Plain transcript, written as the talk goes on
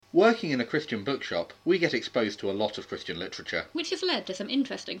Working in a Christian bookshop, we get exposed to a lot of Christian literature. Which has led to some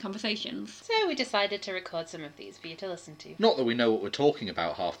interesting conversations. So we decided to record some of these for you to listen to. Not that we know what we're talking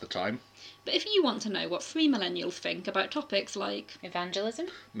about half the time. But if you want to know what 3 millennials think about topics like evangelism,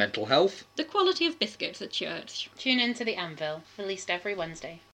 mental health, the quality of biscuits at church, tune in to The Anvil, released every Wednesday.